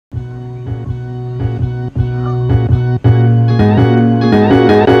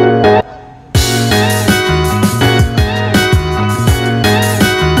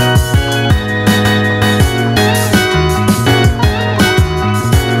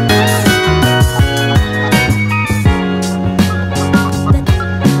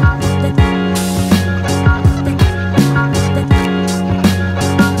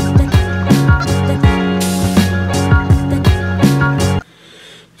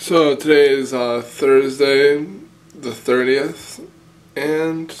So today is Thursday, the 30th,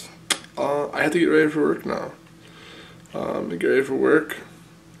 and I have to get ready for work now. Get ready for work,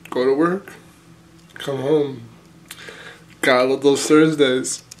 go to work, come home. Gotta love those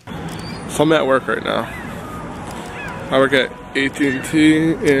Thursdays. So I'm at work right now. I work at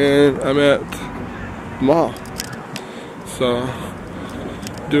AT&T and I'm at the mall. So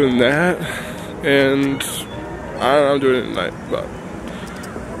doing that, and I don't know, I'm doing it at night, but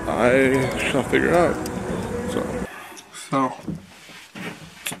I shall figure it out. So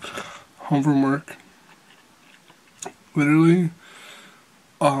home from work. Literally,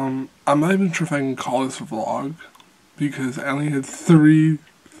 I'm not even sure if I can call this a vlog because I only had three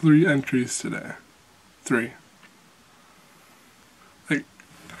entries today. 3. Like,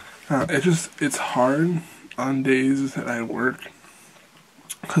 it's hard on days that I work,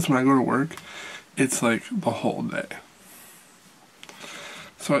 because when I go to work, it's like the whole day.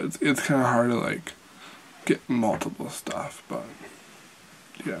 So it's kind of hard to like get multiple stuff, but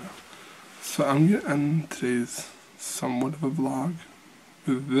yeah. So I'm gonna end today's somewhat of a vlog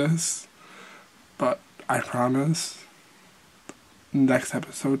with this, but I promise next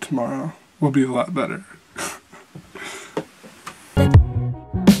episode tomorrow will be a lot better.